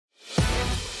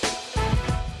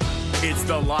It's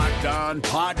the Locked On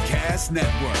Podcast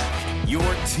Network, your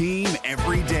team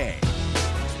every day.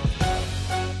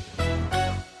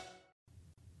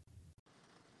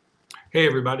 Hey,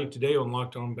 everybody. Today on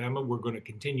Locked On Bama, we're going to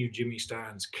continue Jimmy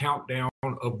Stein's countdown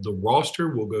of the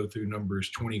roster. We'll go through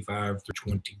numbers 25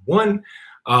 through 21.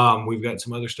 We've got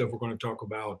some other stuff we're going to talk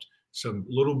about, some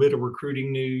little bit of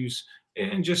recruiting news,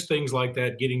 and just things like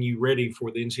that, getting you ready for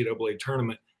the NCAA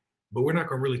tournament. But we're not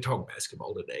going to really talk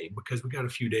basketball today because we got a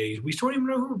few days. We still don't even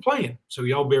know who we're playing. So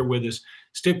y'all bear with us.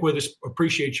 Stick with us.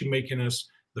 Appreciate you making us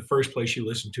the first place you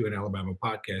listen to an Alabama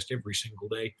podcast every single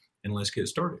day. And let's get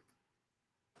started.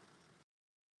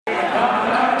 You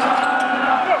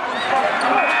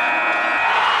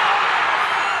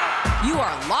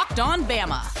are Locked On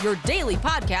Bama, your daily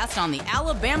podcast on the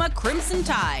Alabama Crimson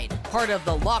Tide. Part of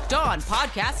the Locked On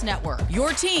Podcast Network,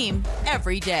 your team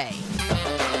every day.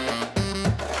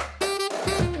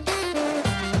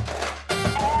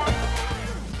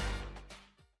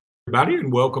 Everybody,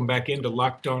 and welcome back into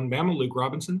Locked On Bama. Luke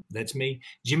Robinson, that's me.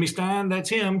 Jimmy Stein, that's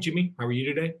him. Jimmy, how are you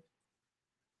today?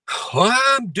 Well,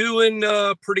 I'm doing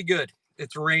pretty good.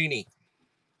 It's rainy.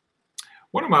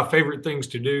 One of my favorite things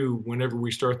to do whenever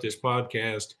we start this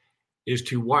podcast is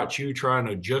to watch you try and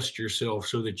adjust yourself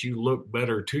so that you look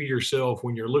better to yourself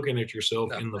when you're looking at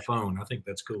yourself in the phone. I think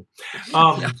that's cool.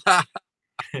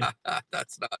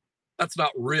 That's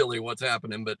not really what's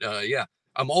happening, but yeah,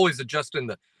 I'm always adjusting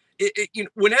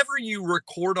whenever you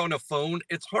record on a phone,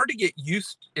 it's hard to get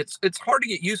used. It's hard to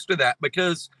get used to that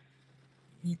because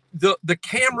the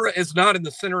camera is not in the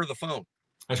center of the phone.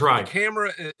 That's right. The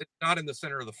camera is not in the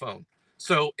center of the phone.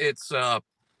 So it's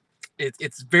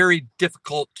very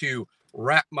difficult to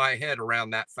wrap my head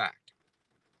around that fact.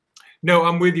 No,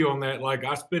 I'm with you on that. Like,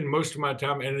 I spend most of my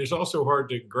time, and it's also hard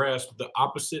to grasp the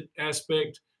opposite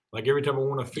aspect. Like, every time I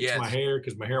want to fix my hair,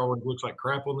 because my hair always looks like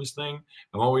crap on this thing,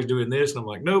 I'm always doing this, and I'm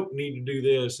like, nope, need to do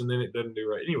this, and then it doesn't do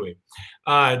right. Anyway,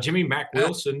 Jimmy, Mack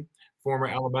Wilson, former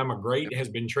Alabama great, has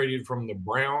been traded from the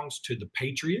Browns to the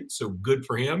Patriots, so good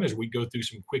for him as we go through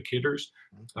some quick hitters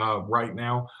right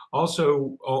now.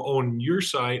 Also, on your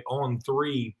site,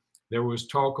 On3, there was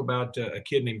talk about a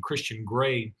kid named Christian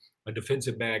Gray, a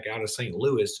defensive back out of St.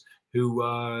 Louis, who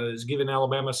is giving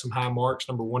Alabama some high marks,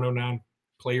 number 109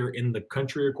 player in the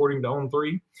country, according to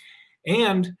On3.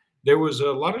 And there was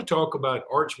a lot of talk about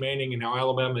Arch Manning and how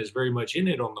Alabama is very much in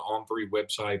it on the On3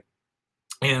 website.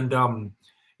 And,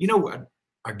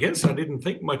 I guess I didn't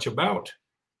think much about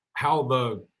how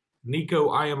the Nico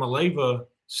Iamaleava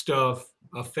stuff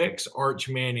affects Arch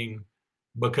Manning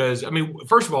because,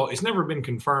 first of all, it's never been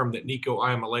confirmed that Nico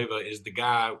Iamaleava is the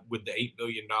guy with the $8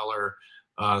 billion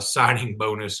signing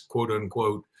bonus, quote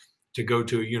unquote, to go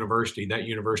to a university, that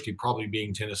university probably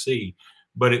being Tennessee.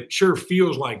 But it sure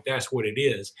feels like that's what it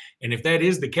is. And if that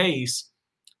is the case,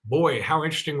 boy, how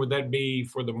interesting would that be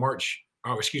for the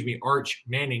Arch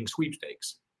Manning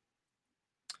sweepstakes?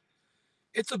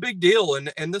 It's a big deal.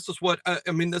 And this is what,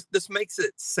 this makes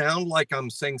it sound like I'm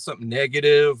saying something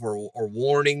negative or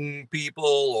warning people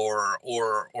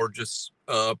or just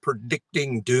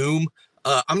predicting doom.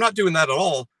 I'm not doing that at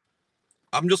all.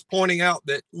 I'm just pointing out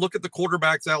that look at the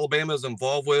quarterbacks Alabama is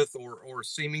involved with or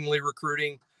seemingly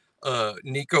recruiting.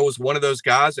 Nico is one of those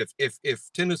guys.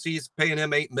 If Tennessee's paying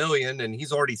him $8 million and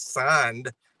he's already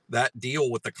signed that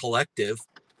deal with the collective,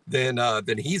 then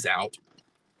he's out.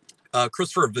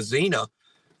 Christopher Vezina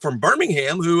from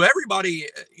Birmingham, who everybody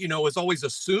has always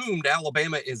assumed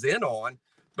Alabama is in on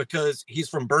because he's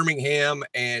from Birmingham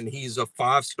and he's a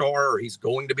 5-star or he's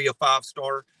going to be a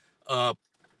 5-star.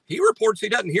 He reports he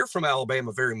doesn't hear from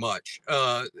Alabama very much,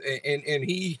 and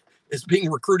he is being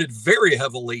recruited very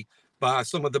heavily by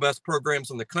some of the best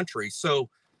programs in the country. So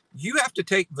you have to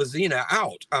take Vezina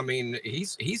out.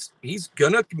 He's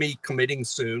gonna be committing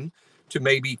soon to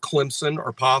maybe Clemson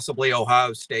or possibly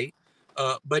Ohio State,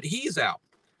 but he's out.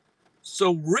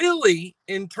 So really,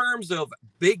 in terms of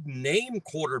big name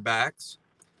quarterbacks,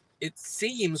 it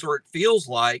seems or it feels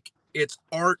like it's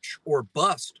arch or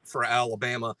bust for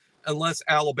Alabama. Unless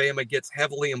Alabama gets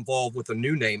heavily involved with a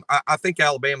new name. I think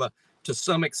Alabama, to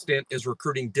some extent, is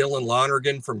recruiting Dylan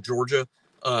Lonergan from Georgia.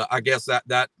 I guess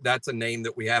that's a name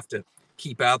that we have to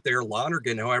keep out there.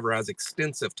 Lonergan, however, has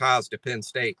extensive ties to Penn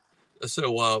State.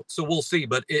 So we'll see.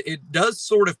 But it does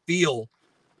sort of feel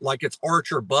like it's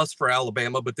arch or bust for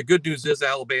Alabama. But the good news is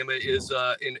Alabama is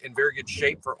in very good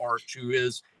shape for Arch, who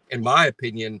is, in my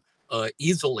opinion,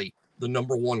 easily the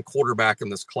number one quarterback in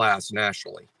this class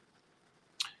nationally.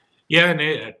 Yeah,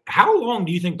 and how long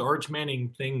do you think the Arch Manning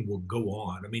thing will go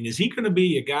on? I mean, is he going to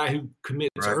be a guy who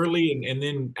commits early and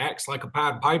then acts like a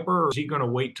Pied Piper, or is he going to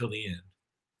wait till the end?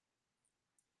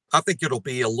 I think it'll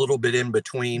be a little bit in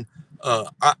between.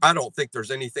 I don't think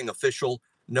there's anything official.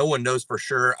 No one knows for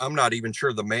sure. I'm not even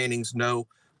sure the Mannings know.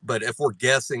 But if we're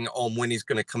guessing on when he's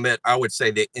going to commit, I would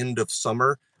say the end of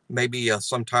summer, maybe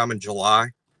sometime in July.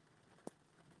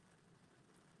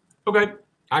 Okay,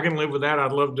 I can live with that.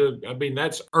 I'd love to. I mean,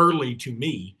 that's early to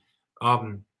me.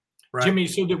 Right. Jimmy,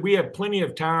 so that we have plenty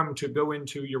of time to go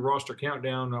into your roster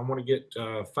countdown. I want to get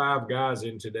 5 guys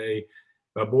in today.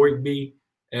 Boygby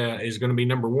is going to be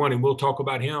number 1, and we'll talk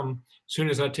about him as soon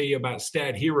as I tell you about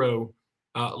Stat Hero.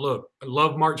 Look, I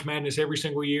love March Madness every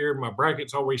single year. My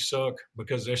brackets always suck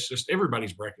because that's just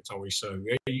everybody's brackets always suck.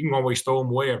 You can always throw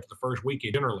them away after the first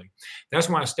weekend generally. That's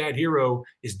why Stat Hero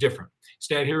is different.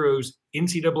 Stat Hero's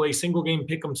NCAA single game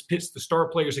pick'ems pits the star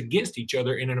players against each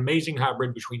other in an amazing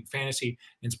hybrid between fantasy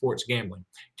and sports gambling.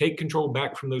 Take control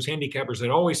back from those handicappers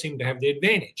that always seem to have the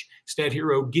advantage. Stat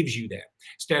Hero gives you that.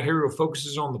 Stat Hero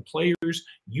focuses on the players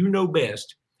you know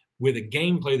best, with a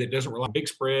gameplay that doesn't rely on big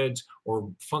spreads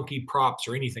or funky props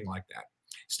or anything like that.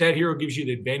 Stat Hero gives you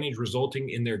the advantage, resulting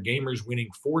in their gamers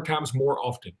winning 4 times more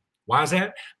often. Why is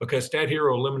that? Because Stat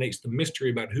Hero eliminates the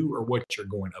mystery about who or what you're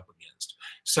going up against.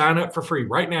 Sign up for free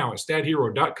right now at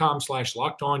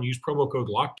stathero.com/lockedon. Use promo code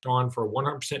LOCKEDON for a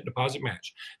 100% deposit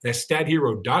match. That's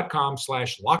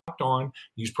stathero.com/lockedon.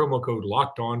 Use promo code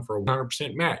LOCKEDON for a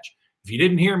 100% match. If you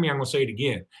didn't hear me, I'm going to say it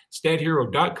again.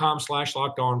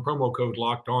 stathero.com/lockedon, promo code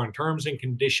LOCKEDON. Terms and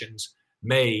conditions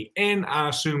may, and I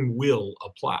assume will,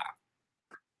 apply.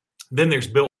 Then there's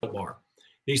Built Bar.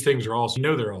 These things are awesome. You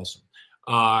know they're awesome.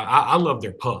 I love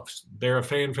their puffs. They're a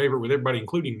fan favorite with everybody,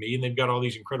 including me, and they've got all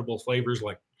these incredible flavors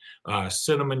like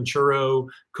cinnamon churro,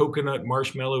 coconut,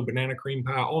 marshmallow, banana cream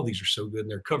pie. All these are so good, and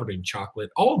they're covered in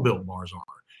chocolate. All Built Bars are.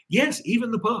 Yes,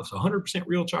 even the puffs, 100%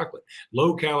 real chocolate.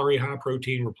 Low calorie, high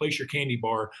protein. Replace your candy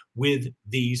bar with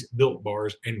these Built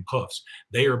Bars and puffs.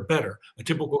 They are better. A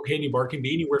typical candy bar can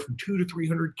be anywhere from 200 to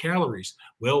 300 calories.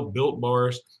 Well, Built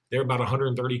Bars, they're about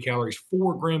 130 calories,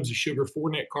 4 grams of sugar, 4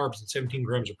 net carbs, and 17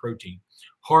 grams of protein.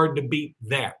 Hard to beat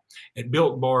that. At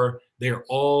Built Bar, they're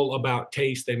all about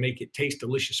taste. They make it taste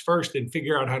delicious first, then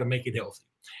figure out how to make it healthy.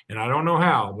 And I don't know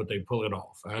how, but they pull it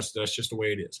off. That's just the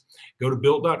way it is. Go to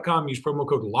Built.com. Use promo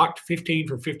code LOCKED15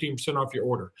 for 15% off your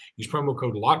order. Use promo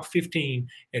code LOCKED15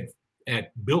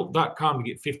 at Built.com to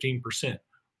get 15%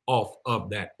 off of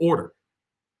that order.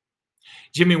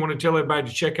 Jimmy, I want to tell everybody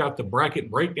to check out the Bracket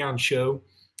Breakdown show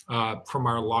from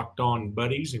our Locked On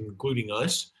buddies, including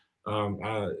us.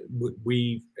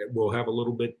 We will have a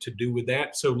little bit to do with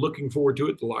that. So looking forward to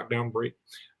it, the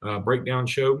Breakdown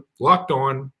show. Locked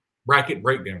On Bracket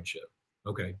Breakdown show.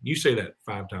 Okay, you say that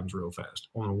 5 times real fast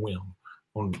on a whim,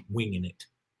 on winging it.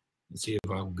 Let's see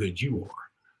how good you are.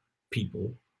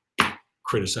 People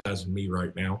criticizing me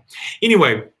right now.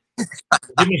 Anyway,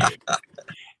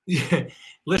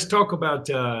 let's talk about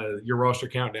your roster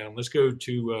countdown. Let's go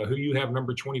to who you have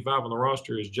number 25 on the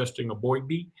roster is Justin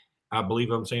Boygby. I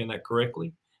believe I'm saying that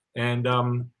correctly. And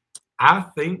I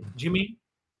think, Jimmy,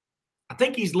 I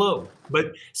think he's low.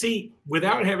 But see,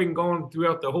 without having gone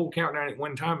throughout the whole countdown at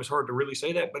one time, it's hard to really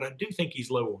say that. But I do think he's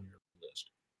low on your list.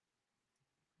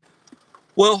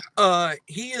 Well,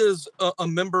 he is a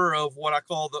member of what I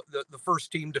call the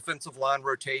first team defensive line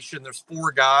rotation. There's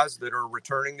 4 guys that are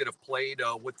returning that have played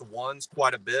with the ones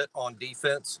quite a bit on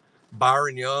defense.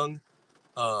 Byron Young,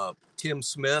 Tim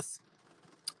Smith,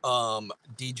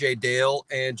 DJ Dale,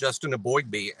 and Justin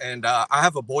Boygby. And I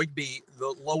have Boygby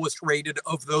the lowest rated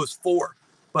of those 4,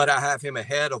 but I have him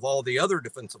ahead of all the other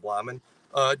defensive linemen,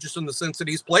 just in the sense that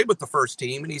he's played with the first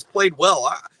team and he's played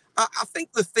well. I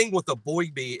think the thing with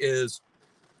Boygby is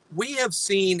we have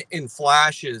seen in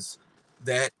flashes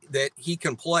that he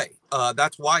can play.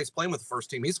 That's why he's playing with the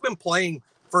first team. He's been playing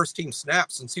first team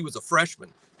snaps since he was a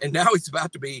freshman, and now he's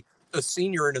about to be a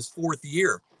senior in his 4th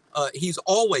year. He's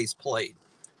always played.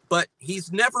 But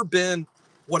he's never been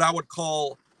what I would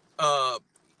call,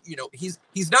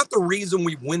 he's not the reason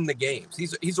we win the games.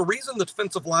 He's a reason the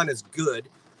defensive line is good.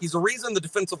 He's a reason the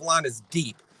defensive line is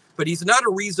deep. But he's not a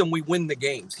reason we win the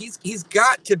games. He's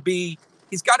got to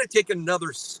take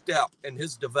another step in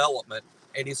his development,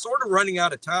 and he's sort of running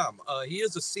out of time. He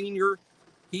is a senior.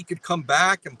 He could come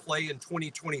back and play in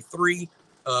 2023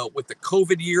 with the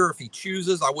COVID year if he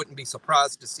chooses. I wouldn't be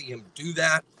surprised to see him do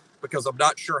that, because I'm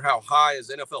not sure how high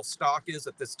his NFL stock is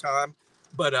at this time,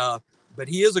 but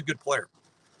he is a good player.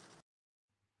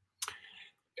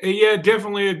 Yeah,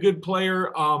 definitely a good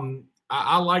player.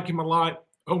 I like him a lot.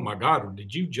 Oh my God,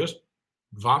 did you just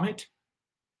vomit?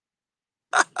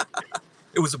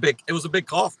 It was a big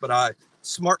cough, but I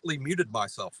smartly muted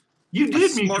myself. You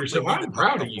did mute yourself. I'm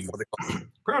proud of you.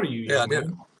 Proud of you. Yeah, I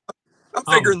did. I'm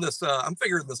figuring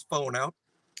this phone out.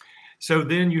 So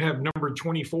then you have number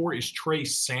 24 is Trey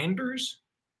Sanders.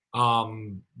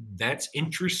 That's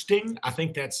interesting. I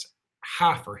think that's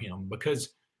high for him because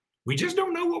we just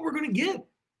don't know what we're going to get.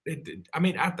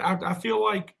 I feel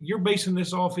like you're basing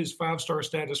this off his 5-star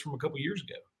status from a couple years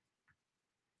ago.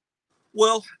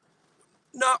 Well,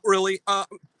 not really.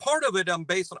 Part of it I'm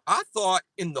based on, I thought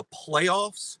in the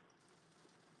playoffs,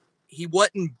 he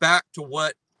wasn't back to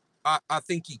what I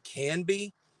think he can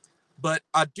be, but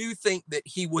I do think that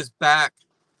he was back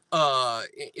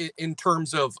in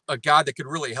terms of a guy that could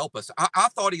really help us. I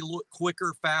thought he looked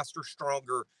quicker, faster,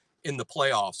 stronger in the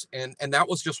playoffs. And that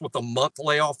was just with a month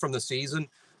layoff from the season.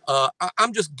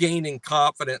 I'm just gaining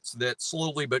confidence that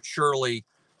slowly but surely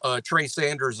Trey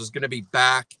Sanders is going to be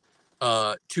back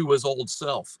to his old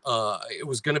self. It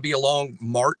was going to be a long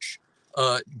march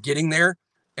getting there.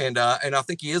 And I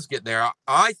think he is getting there.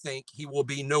 I think he will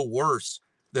be no worse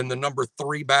than the number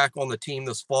 3 back on the team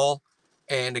this fall,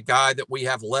 and a guy that we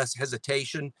have less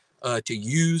hesitation to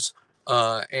use.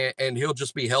 And he'll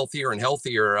just be healthier and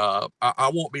healthier. I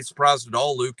won't be surprised at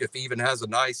all, Luke, if he even has a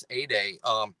nice A-Day.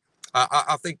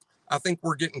 I think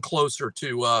we're getting closer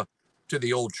to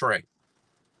the old Trey.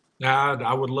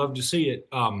 I would love to see it.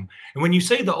 And when you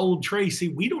say the old Trey, see,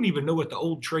 we don't even know what the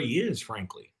old Trey is,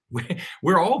 frankly.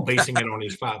 We're all basing it on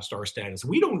his 5-star status.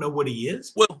 We don't know what he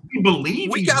is. Well, we believe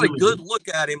we got really a good look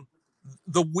at him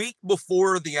the week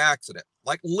before the accident,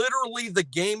 like literally the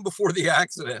game before the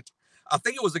accident. I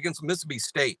think it was against Mississippi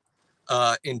State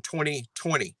in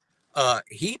 2020.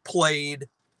 He played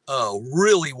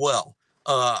really well.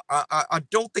 I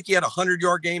don't think he had a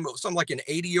 100-yard game. It was something like an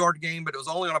 80-yard game, but it was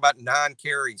only on about 9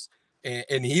 carries,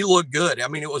 and he looked good. I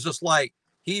mean, it was just like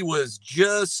he was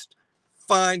just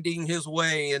finding his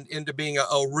way into being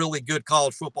a really good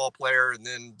college football player, and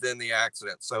then the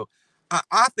accident. So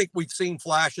I think we've seen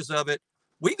flashes of it.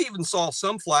 We've even saw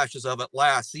some flashes of it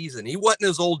last season. He wasn't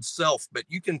his old self, but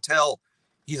you can tell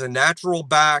he's a natural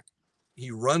back.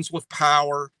 He runs with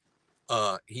power.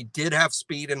 He did have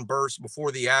speed and burst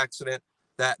before the accident.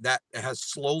 That has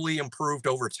slowly improved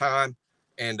over time.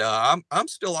 And I'm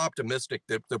still optimistic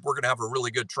that we're going to have a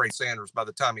really good Trey Sanders by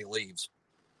the time he leaves.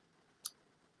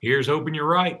 Here's hoping you're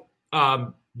right.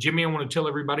 Jimmy, I want to tell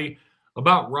everybody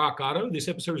about Rock Auto. This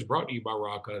episode is brought to you by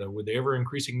Rock Auto. With the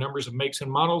ever-increasing numbers of makes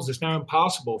and models, it's now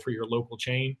impossible for your local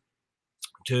chain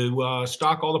to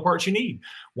stock all the parts you need.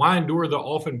 Why endure the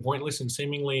often pointless and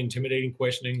seemingly intimidating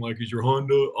questioning like, is your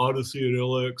Honda Odyssey an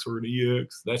LX or an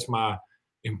EX? That's my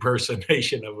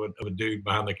impersonation of a dude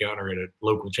behind the counter at a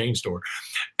local chain store.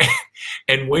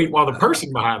 And wait while the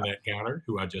person behind that counter,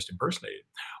 who I just impersonated,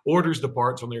 orders the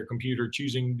parts on their computer,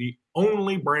 choosing the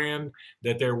only brand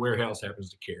that their warehouse happens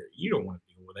to carry. You don't want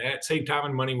to deal with that. Save time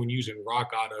and money when using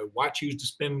Rock Auto. Why choose to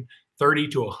spend 30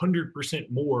 to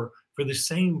 100% more for the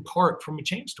same part from a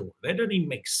chain store? That doesn't even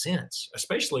make sense,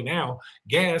 especially now.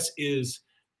 Gas is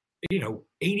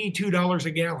 $82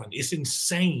 a gallon. It's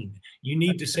insane. You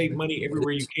need to save money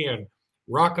everywhere you can.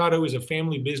 Rock Auto is a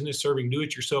family business serving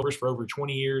do-it-yourselfers for over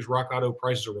 20 years. Rock Auto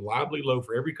prices are reliably low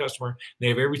for every customer. They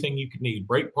have everything you could need: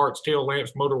 brake parts, tail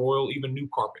lamps, motor oil, even new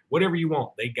carpet. Whatever you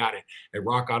want, they got it at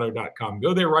rockauto.com.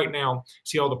 Go there right now.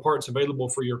 See all the parts available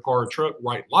for your car or truck.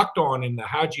 Write Locked On in the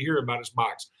How'd You Hear About Us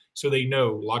box so they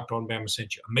know Locked On Bama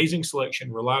sent you. Amazing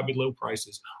selection, reliably low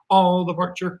prices. All the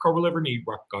parts your car will ever need.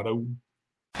 Rock Auto.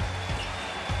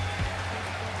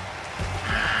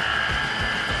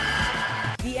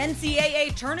 The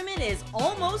NCAA tournament is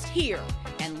almost here,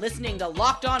 and listening to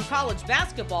Locked On College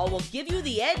Basketball will give you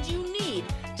the edge you need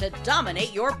to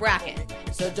dominate your bracket.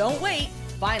 So don't wait.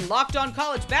 Find Locked On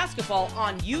College Basketball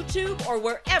on YouTube or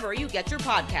wherever you get your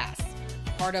podcasts.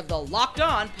 Part of the Locked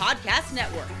On Podcast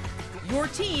Network. Your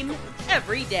team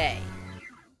every day.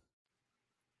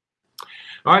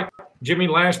 All right, Jimmy,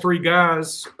 last 3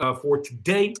 guys for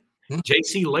today.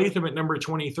 J.C. Latham at number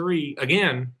 23.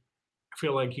 Again, I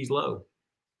feel like he's low.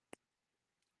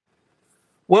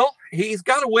 Well, he's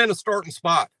got to win a starting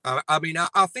spot.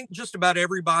 I think just about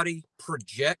everybody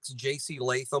projects J.C.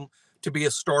 Latham to be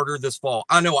a starter this fall.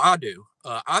 I know I do.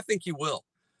 I think he will.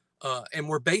 And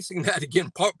we're basing that,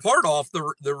 again, part off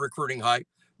the recruiting hype.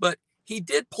 But he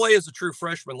did play as a true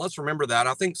freshman. Let's remember that.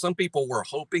 I think some people were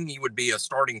hoping he would be a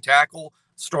starting tackle,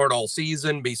 start all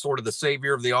season, be sort of the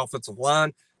savior of the offensive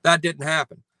line. That didn't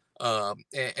happen.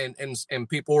 And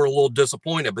people were a little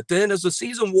disappointed. But then as the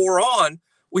season wore on,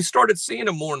 we started seeing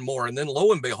him more and more. And then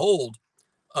lo and behold,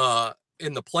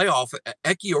 in the playoff,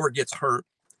 Ekiyor gets hurt.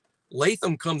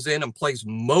 Latham comes in and plays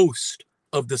most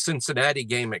of the Cincinnati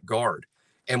game at guard.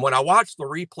 And when I watched the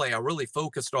replay, I really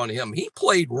focused on him. He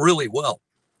played really well.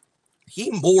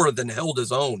 He more than held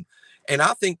his own. And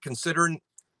I think considering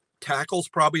tackle's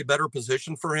probably a better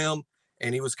position for him,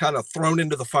 and he was kind of thrown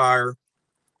into the fire,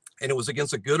 and it was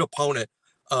against a good opponent.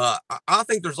 I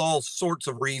think there's all sorts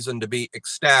of reason to be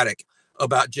ecstatic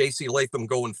about J.C. Latham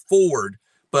going forward,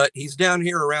 but he's down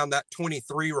here around that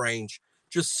 23 range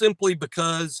just simply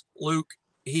because, Luke,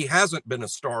 he hasn't been a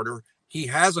starter. He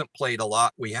hasn't played a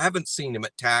lot. We haven't seen him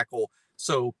at tackle.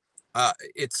 So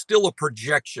it's still a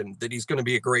projection that he's going to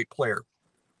be a great player,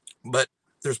 but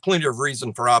there's plenty of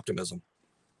reason for optimism.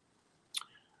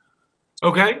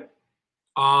 Okay.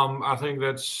 I think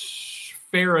that's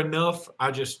fair enough. I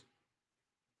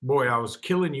was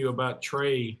killing you about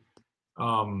Trey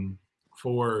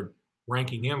for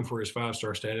ranking him for his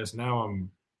 5-star status. Now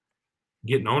I'm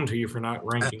getting on to you for not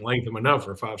ranking Latham enough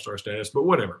for 5-star status, but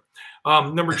whatever.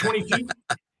 Number 22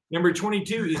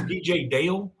 is DJ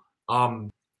Dale.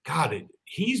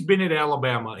 He's been at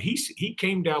Alabama. He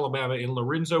came to Alabama in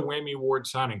Lorenzo Whammy Ward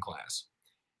signing class,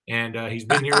 and he's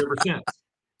been here ever since.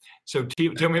 So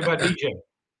tell me about DJ.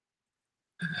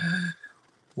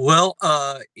 Well,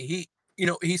 he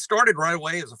started right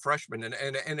away as a freshman,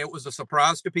 and it was a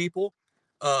surprise to people.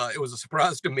 It was a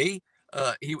surprise to me.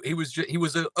 He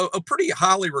was a pretty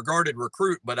highly regarded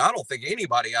recruit, but I don't think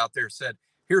anybody out there said,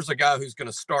 here's a guy who's going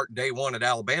to start day one at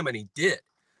Alabama, and he did.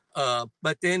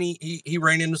 But then he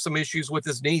ran into some issues with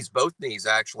his knees, both knees,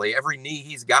 actually. Every knee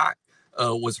he's got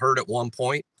was hurt at one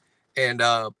point. And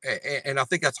I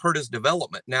think that's hurt his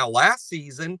development. Now, last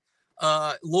season,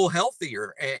 a little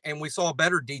healthier, and we saw a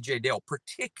better DJ Dale,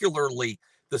 particularly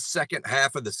the second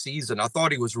half of the season. I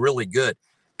thought he was really good.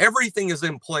 Everything is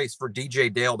in place for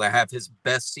DJ Dale to have his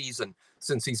best season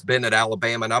since he's been at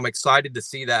Alabama, and I'm excited to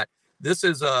see that. This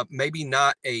is maybe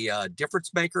not a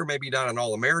difference maker, maybe not an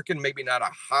All-American, maybe not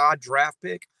a high draft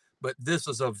pick, but this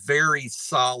is a very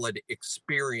solid,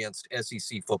 experienced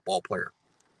SEC football player.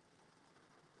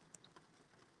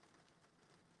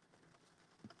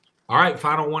 All right,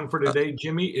 final one for today,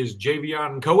 Jimmy, is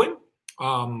Javion Cohen.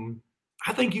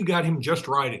 I think you got him just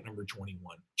right at number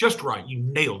 21. Just right. You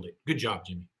nailed it. Good job,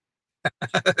 Jimmy.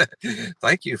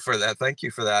 Thank you for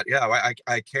that. Yeah,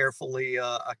 I carefully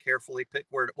pick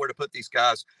where to put these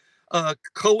guys.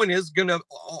 Cohen is going to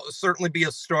certainly be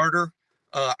a starter.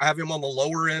 I have him on the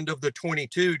lower end of the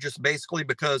 22, just basically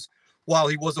because while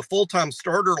he was a full-time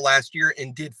starter last year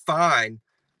and did fine,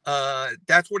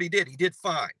 that's what he did. He did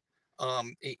fine.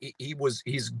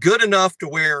 He's good enough to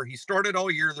where he started all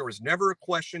year. There was never a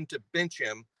question to bench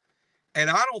him. And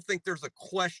I don't think there's a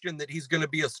question that he's going to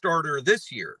be a starter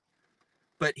this year,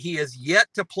 but he has yet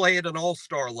to play at an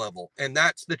all-star level. And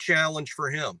that's the challenge for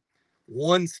him.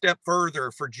 One step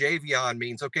further for Javion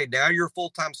means, okay, now you're a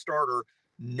full-time starter.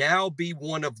 Now be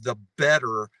one of the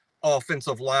better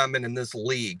offensive linemen in this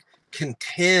league.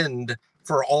 Contend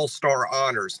for all-star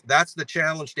honors. That's the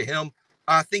challenge to him.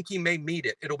 I think he may meet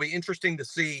it. It'll be interesting to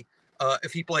see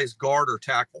if he plays guard or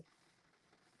tackle.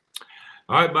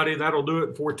 All right, buddy, that'll do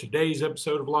it for today's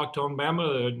episode of Locked On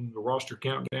Bama. The roster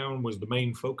countdown was the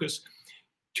main focus.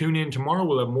 Tune in tomorrow.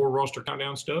 We'll have more roster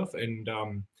countdown stuff. And,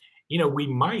 we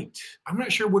might – I'm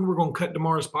not sure when we're going to cut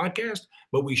tomorrow's podcast,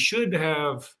 but we should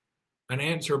have an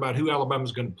answer about who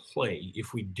Alabama's going to play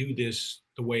if we do this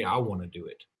the way I want to do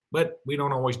it. But we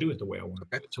don't always do it the way I want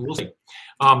to do it. So we'll see.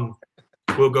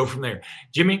 We'll go from there.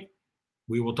 Jimmy,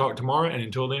 we will talk tomorrow. And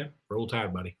until then, roll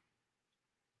Tide, buddy.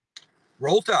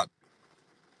 Roll Tide.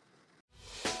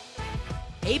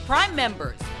 Hey, Prime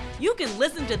members, you can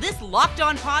listen to this Locked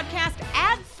On podcast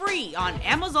ad-free on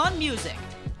Amazon Music.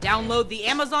 Download the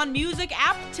Amazon Music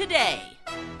app today.